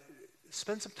 and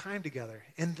spend some time together.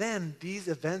 And then these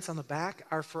events on the back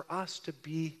are for us to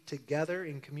be together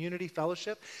in community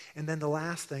fellowship. And then the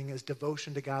last thing is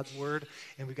devotion to God's word,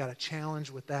 and we've got a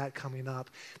challenge with that coming up.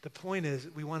 The point is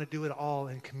we want to do it all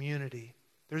in community.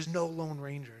 There's no lone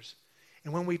rangers.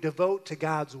 And when we devote to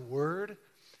God's word,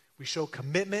 we show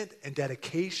commitment and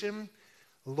dedication,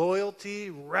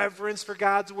 loyalty, reverence for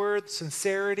God's word,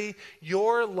 sincerity.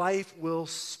 Your life will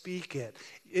speak it.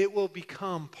 It will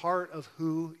become part of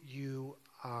who you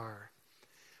are.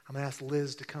 I'm going to ask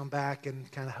Liz to come back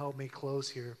and kind of help me close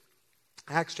here.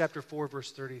 Acts chapter 4,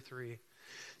 verse 33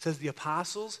 says, the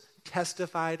apostles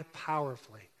testified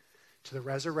powerfully to the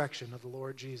resurrection of the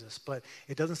Lord Jesus. But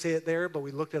it doesn't say it there, but we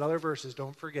looked at other verses.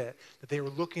 Don't forget that they were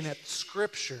looking at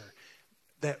Scripture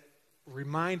that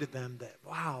reminded them that,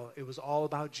 wow, it was all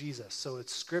about Jesus. So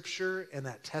it's Scripture and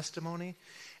that testimony.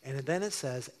 And then it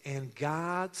says, and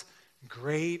God's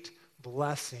great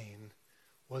blessing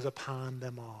was upon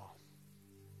them all.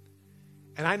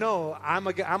 And I know I'm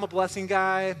a blessing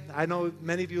guy. I know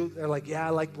many of you are like, yeah, I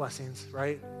like blessings,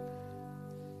 right?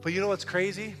 But you know what's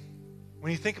crazy?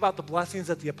 When you think about the blessings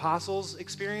that the apostles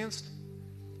experienced,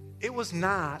 it was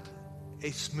not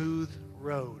a smooth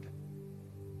road.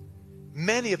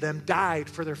 Many of them died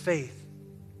for their faith,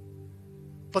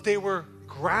 but they were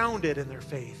grounded in their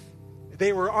faith.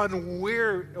 They were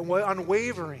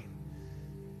unwavering.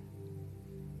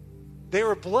 They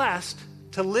were blessed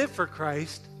to live for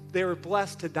Christ. They were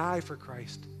blessed to die for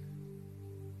Christ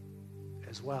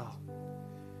as well.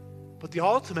 But the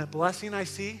ultimate blessing I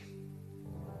see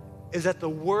is that the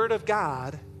Word of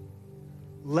God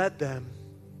led them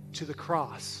to the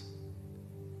cross,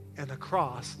 and the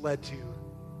cross led to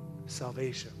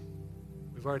salvation.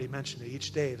 We've already mentioned it.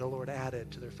 Each day the Lord added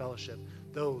to their fellowship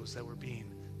those that were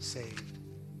being saved.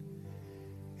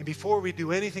 And before we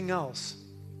do anything else,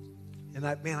 and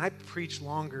I preach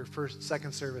longer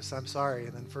second service, I'm sorry,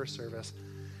 and then first service,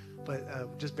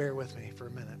 but just bear with me for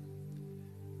a minute.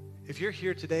 If you're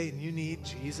here today and you need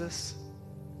Jesus,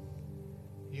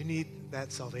 you need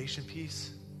that salvation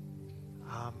piece,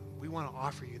 we want to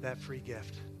offer you that free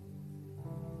gift.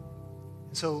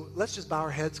 And so let's just bow our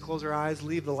heads, close our eyes,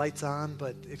 leave the lights on.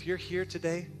 But if you're here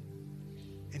today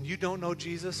and you don't know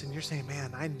Jesus and you're saying,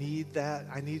 man, I need that.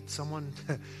 I need someone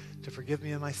to forgive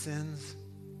me of my sins.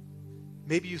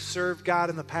 maybe you served God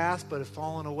in the past but have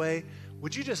fallen away,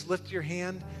 would you just lift your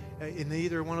hand in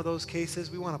either one of those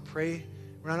cases? We want to pray.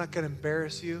 We're not going to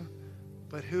embarrass you,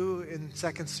 but who in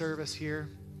second service here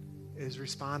is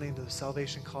responding to the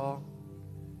salvation call?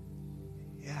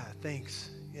 Yeah, thanks.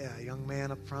 Yeah, young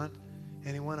man up front.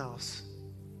 Anyone else?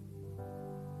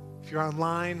 If you're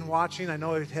online watching, I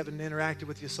know I haven't interacted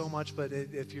with you so much, but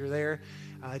if you're there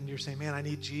and you're saying, man, I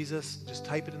need Jesus, just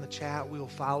type it in the chat. We will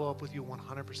follow up with you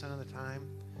 100% of the time.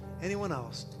 Anyone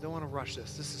else? Don't want to rush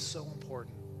this. This is so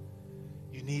important.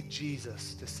 You need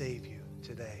Jesus to save you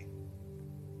today.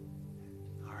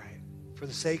 All right. For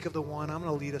the sake of the one, I'm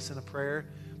going to lead us in a prayer.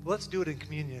 But let's do it in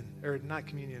communion, or not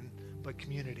communion, but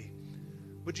community.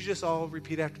 Would you just all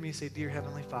repeat after me? Say, Dear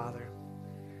Heavenly Father,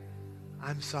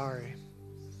 I'm sorry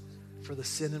for the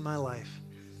sin in my life.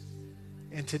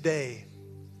 And today,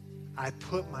 I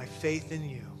put my faith in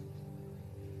you.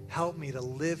 Help me to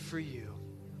live for you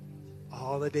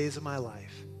all the days of my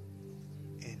life.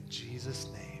 In Jesus'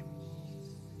 name,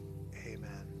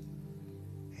 amen.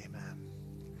 Amen.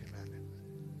 Amen.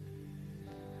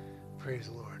 Praise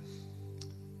the Lord.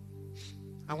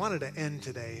 I wanted to end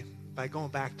today by going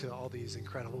back to all these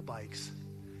incredible bikes.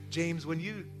 James, when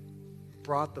you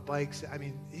brought the bikes, I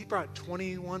mean, he brought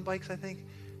 21 bikes, I think.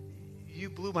 You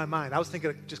blew my mind. I was thinking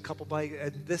of just a couple bikes,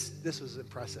 and this was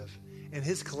impressive. And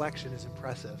his collection is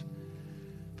impressive.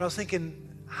 But I was thinking,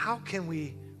 how can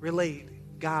we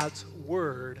relate God's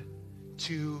word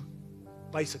to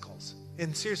bicycles?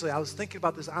 And seriously, I was thinking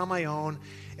about this on my own,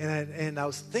 and I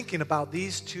was thinking about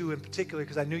these two in particular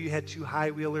because I knew you had two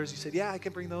high wheelers. You said, yeah, I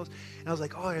can bring those. And I was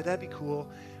like, oh, yeah, that'd be cool.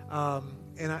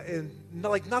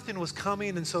 Like nothing was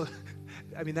coming, and so,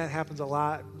 I mean, that happens a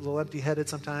lot, a little empty-headed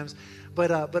sometimes.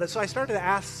 But so I started to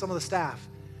ask some of the staff,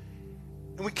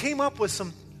 and we came up with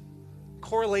some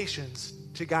correlations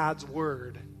to God's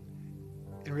word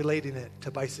and relating it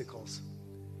to bicycles.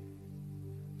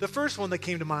 The first one that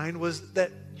came to mind was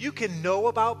that you can know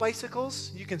about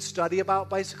bicycles, you can study about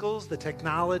bicycles, the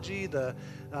technology, the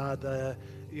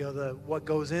what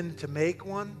goes in to make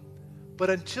one, but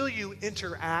until you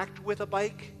interact with a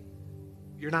bike,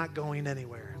 you're not going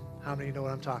anywhere. How many know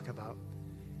what I'm talking about?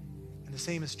 And the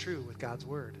same is true with God's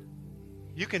word.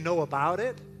 You can know about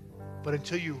it, but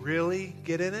until you really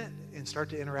get in it and start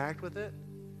to interact with it,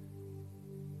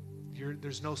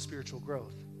 there's no spiritual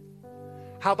growth.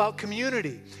 How about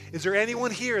community? Is there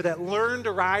anyone here that learned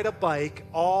to ride a bike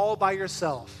all by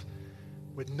yourself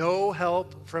with no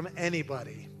help from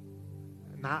anybody?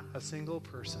 Not a single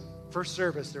person. First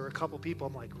service, there were a couple people.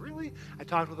 I'm like, really? I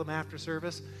talked with them after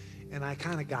service, and I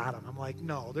kind of got them. I'm like,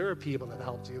 no, there are people that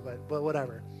helped you, but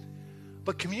whatever.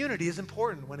 But community is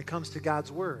important when it comes to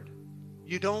God's word.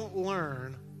 You don't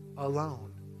learn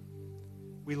alone.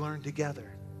 We learn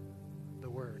together the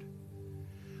word.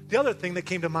 The other thing that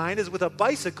came to mind is with a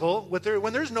bicycle,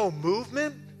 when there's no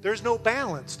movement, there's no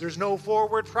balance, there's no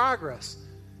forward progress.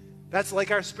 That's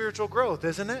like our spiritual growth,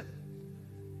 isn't it?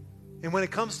 And when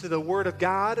it comes to the Word of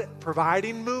God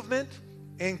providing movement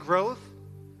and growth,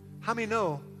 how many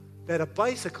know that a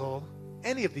bicycle,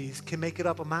 any of these, can make it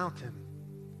up a mountain?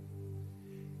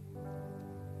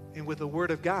 And with the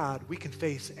Word of God, we can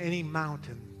face any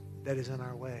mountain that is in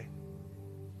our way.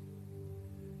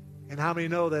 And how many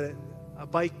know that a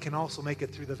bike can also make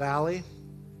it through the valley?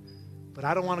 But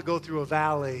I don't want to go through a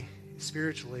valley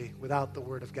spiritually without the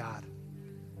Word of God.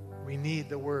 We need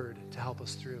the Word to help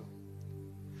us through.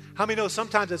 How many know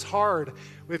sometimes it's hard,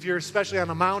 if you're especially on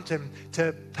a mountain,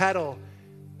 to pedal?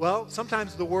 Well,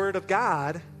 sometimes the Word of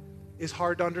God is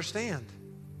hard to understand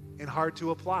and hard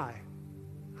to apply.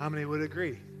 How many would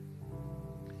agree?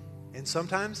 And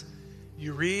sometimes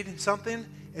you read something and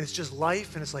it's just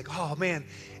life, and it's like, oh man,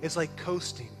 it's like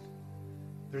coasting.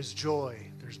 There's joy,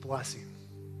 there's blessing.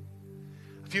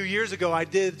 A few years ago, I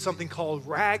did something called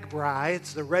RAGBRAI.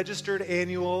 It's the registered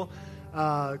annual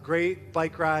great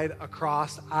bike ride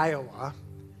across Iowa.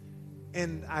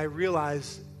 And I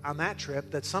realized on that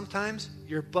trip that sometimes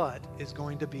your butt is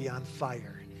going to be on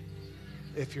fire.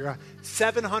 If you're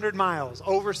 700 miles,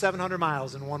 over 700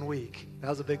 miles in 1 week. That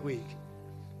was a big week.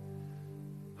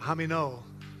 How many know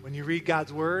when you read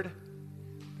God's word,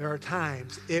 there are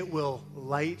times it will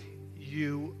light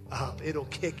you up. It'll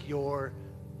kick your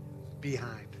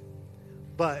behind.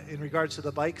 But in regards to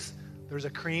the bikes, there's a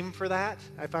cream for that,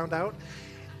 I found out.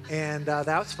 And that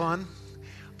was fun.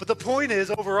 But the point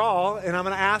is, overall, and I'm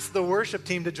going to ask the worship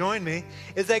team to join me,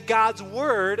 is that God's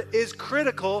word is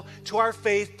critical to our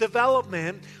faith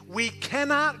development. We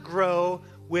cannot grow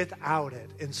without it.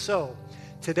 And so,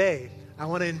 today, I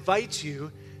want to invite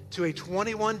you to a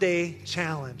 21-day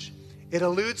challenge. It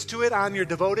alludes to it on your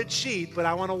devoted sheet, but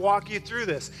I want to walk you through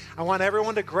this. I want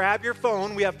everyone to grab your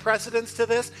phone. We have precedents to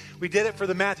this. We did it for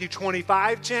the Matthew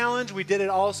 25 challenge. We did it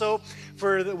also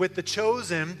with the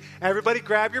Chosen. Everybody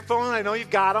grab your phone. I know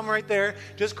you've got them right there.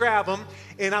 Just grab them.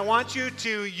 And I want you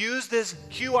to use this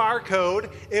QR code.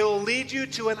 It will lead you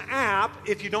to an app.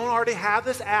 If you don't already have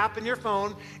this app in your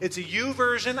phone, it's a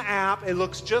YouVersion app. It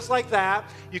looks just like that.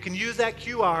 You can use that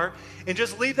QR and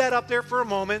just leave that up there for a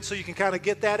moment so you can kind of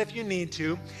get that if you need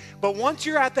to. But once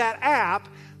you're at that app,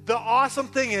 the awesome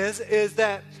thing is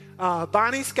that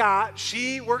Bonnie Scott,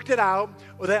 she worked it out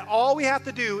that all we have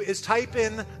to do is type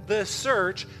in the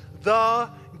search, The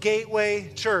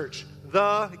Gateway Church,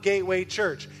 The Gateway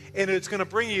Church. And it's going to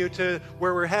bring you to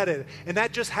where we're headed. And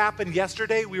that just happened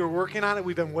yesterday. We were working on it.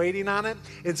 We've been waiting on it.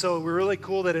 And so we're really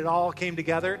cool that it all came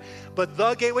together. But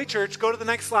The Gateway Church, go to the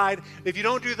next slide. If you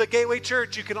don't do The Gateway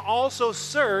Church, you can also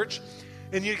search,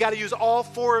 and you got to use all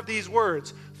 4 of these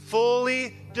words,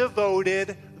 fully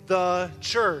devoted the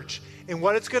church. And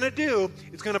what it's going to do,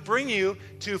 it's going to bring you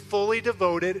to fully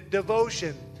devoted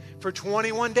devotion for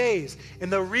 21 days.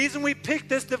 And the reason we picked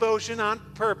this devotion on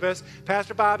purpose,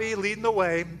 Pastor Bobby leading the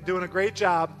way, doing a great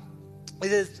job,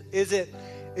 it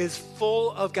is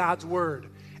full of God's word.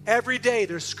 Every day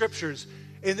there's scriptures.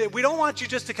 And we don't want you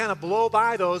just to kind of blow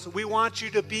by those. We want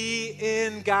you to be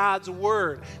in God's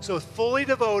word. So fully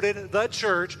devoted, the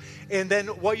church. And then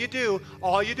what you do,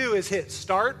 all you do is hit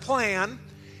start plan.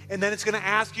 And then it's going to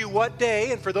ask you what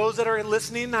day. And for those that are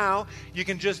listening now, you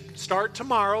can just start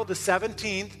tomorrow, the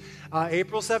 17th,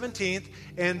 April 17th.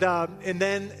 And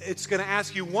then it's going to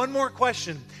ask you one more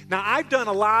question. Now, I've done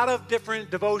a lot of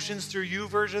different devotions through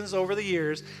YouVersions over the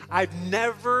years. I've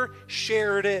never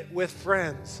shared it with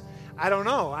friends. I don't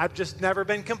know. I've just never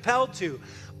been compelled to.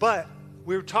 But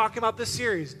we were talking about this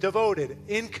series, Devoted,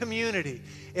 in community.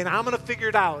 And I'm going to figure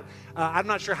it out. I'm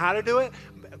not sure how to do it.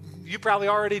 You probably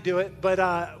already do it, but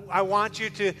I want you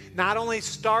to not only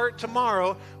start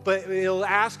tomorrow, but it'll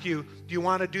ask you, do you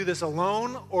want to do this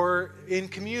alone or in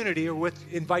community or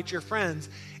invite your friends?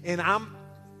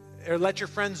 Or let your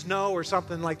friends know or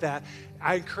something like that.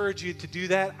 I encourage you to do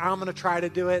that. I'm going to try to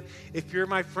do it. If you're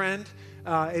my friend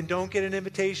and don't get an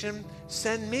invitation,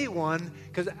 send me one,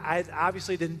 because I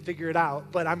obviously didn't figure it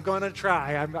out, but I'm going to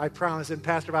try. I promise, and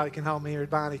Pastor Bobby can help me or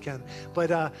Bonnie can.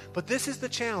 But this is the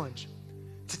challenge.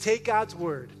 To take God's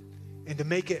word and to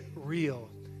make it real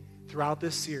throughout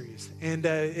this series. And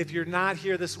if you're not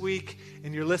here this week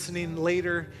and you're listening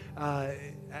later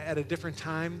at a different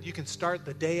time, you can start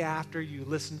the day after you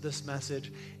listen to this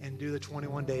message and do the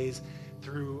 21 days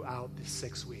throughout the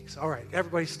 6 weeks. All right,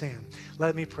 everybody stand.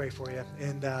 Let me pray for you,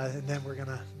 and then we're going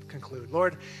to conclude.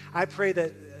 Lord, I pray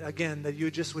that, again, that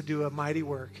you just would do a mighty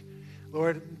work.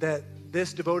 Lord, that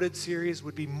this devoted series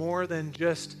would be more than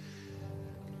just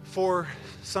 4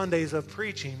 Sundays of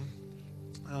preaching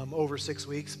over 6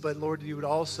 weeks, but Lord, you would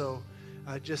also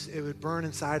it would burn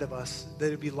inside of us that it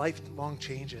would be lifelong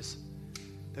changes,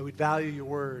 that we'd value your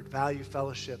word, value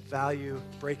fellowship, value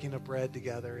breaking of bread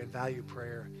together, and value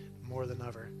prayer more than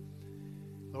ever.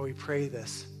 Lord, we pray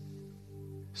this.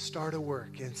 Start a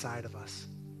work inside of us.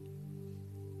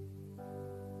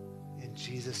 In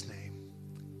Jesus' name,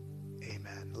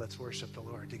 amen. Let's worship the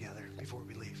Lord together before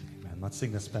we leave. Amen. Let's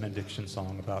sing this benediction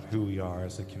song about who we are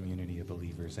as a community of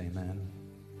believers. Amen.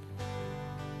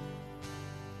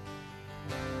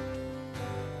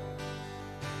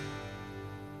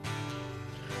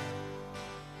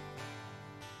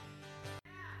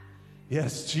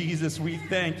 Yes, Jesus, we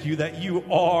thank you that you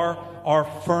are our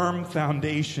firm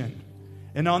foundation.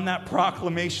 And on that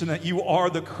proclamation that you are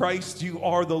the Christ, you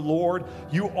are the Lord,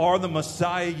 you are the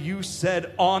Messiah, you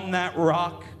said on that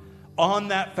rock, on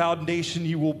that foundation,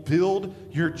 you will build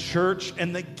your church,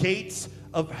 and the gates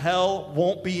of hell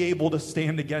won't be able to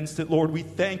stand against it. Lord, we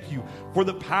thank you for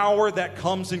the power that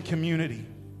comes in community.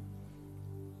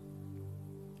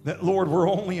 That, Lord, we're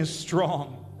only as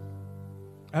strong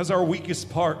as our weakest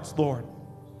parts, Lord.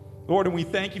 Lord, and we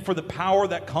thank you for the power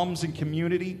that comes in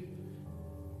community.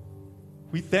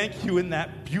 We thank you in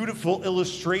that beautiful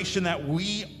illustration that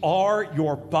we are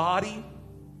your body,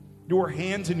 your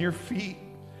hands and your feet,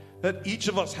 that each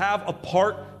of us have a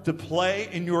part to play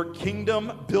in your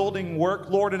kingdom building work,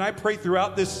 Lord. And I pray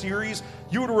throughout this series,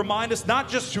 you would remind us not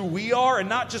just who we are and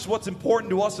not just what's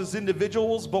important to us as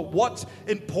individuals, but what's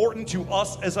important to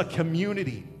us as a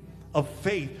community of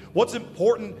faith. What's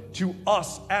important to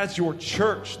us as your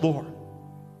church, Lord.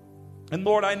 And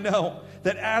Lord, I know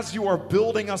that as you are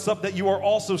building us up, that you are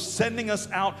also sending us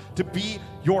out to be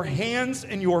your hands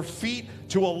and your feet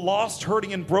to a lost,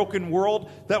 hurting, and broken world,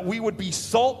 that we would be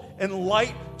salt and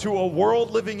light to a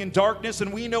world living in darkness.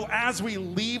 And we know as we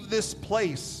leave this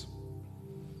place,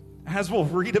 as we'll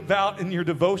read about in your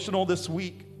devotional this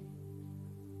week,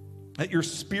 that your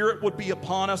Spirit would be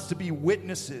upon us to be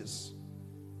witnesses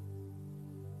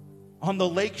on the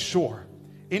lakeshore,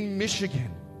 in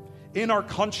Michigan, in our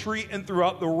country, and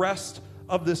throughout the rest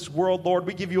of this world. Lord,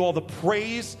 we give you all the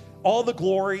praise, all the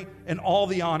glory, and all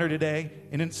the honor today.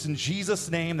 And it's in Jesus'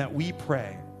 name that we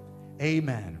pray.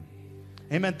 Amen.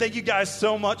 Amen. Thank you guys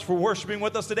so much for worshiping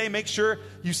with us today. Make sure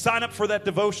you sign up for that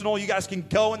devotional. You guys can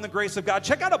go in the grace of God.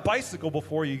 Check out a bicycle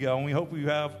before you go, and we hope you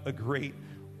have a great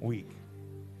week.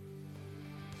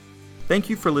 Thank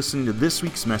you for listening to this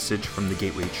week's message from the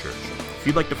Gateway Church. If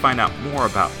you'd like to find out more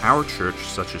about our church,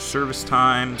 such as service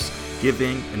times,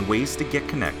 giving, and ways to get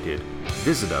connected,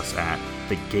 visit us at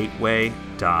thegateway.church.